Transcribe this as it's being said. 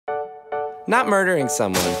Not murdering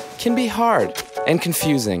someone can be hard and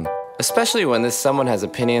confusing, especially when this someone has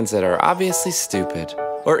opinions that are obviously stupid,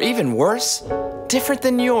 or even worse, different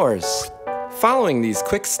than yours. Following these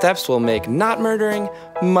quick steps will make not murdering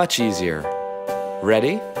much easier.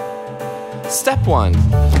 Ready? Step 1.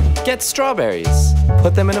 Get strawberries.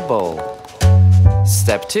 Put them in a bowl.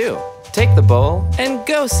 Step 2. Take the bowl and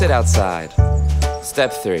go sit outside.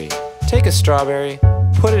 Step 3. Take a strawberry,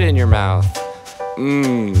 put it in your mouth.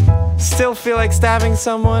 Still feel like stabbing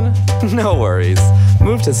someone? No worries.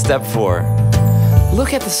 Move to step 4.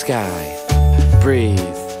 Look at the sky. Breathe.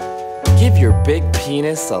 Give your big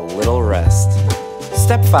penis a little rest.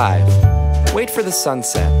 Step 5. Wait for the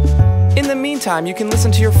sunset. In the meantime, you can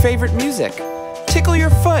listen to your favorite music, tickle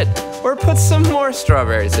your foot, or put some more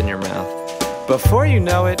strawberries in your mouth. Before you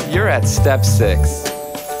know it, you're at step 6.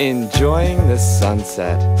 Enjoying the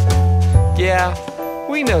sunset. Yeah,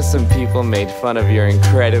 we know some people made fun of your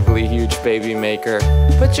incredibly huge baby maker,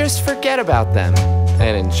 but just forget about them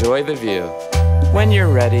and enjoy the view. When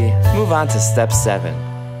you're ready, move on to step 7.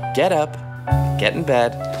 Get up, get in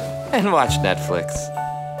bed, and watch Netflix.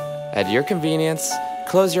 At your convenience,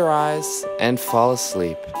 close your eyes and fall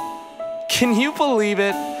asleep. Can you believe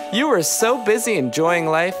it? You were so busy enjoying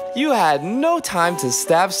life, you had no time to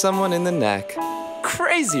stab someone in the neck.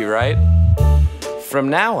 Crazy, right? From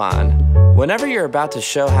now on, whenever you're about to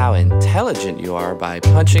show how intelligent you are by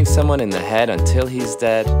punching someone in the head until he's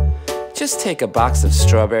dead, just take a box of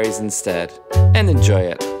strawberries instead and enjoy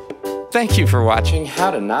it. Thank you for watching How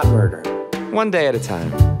to Not Murder, one day at a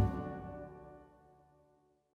time.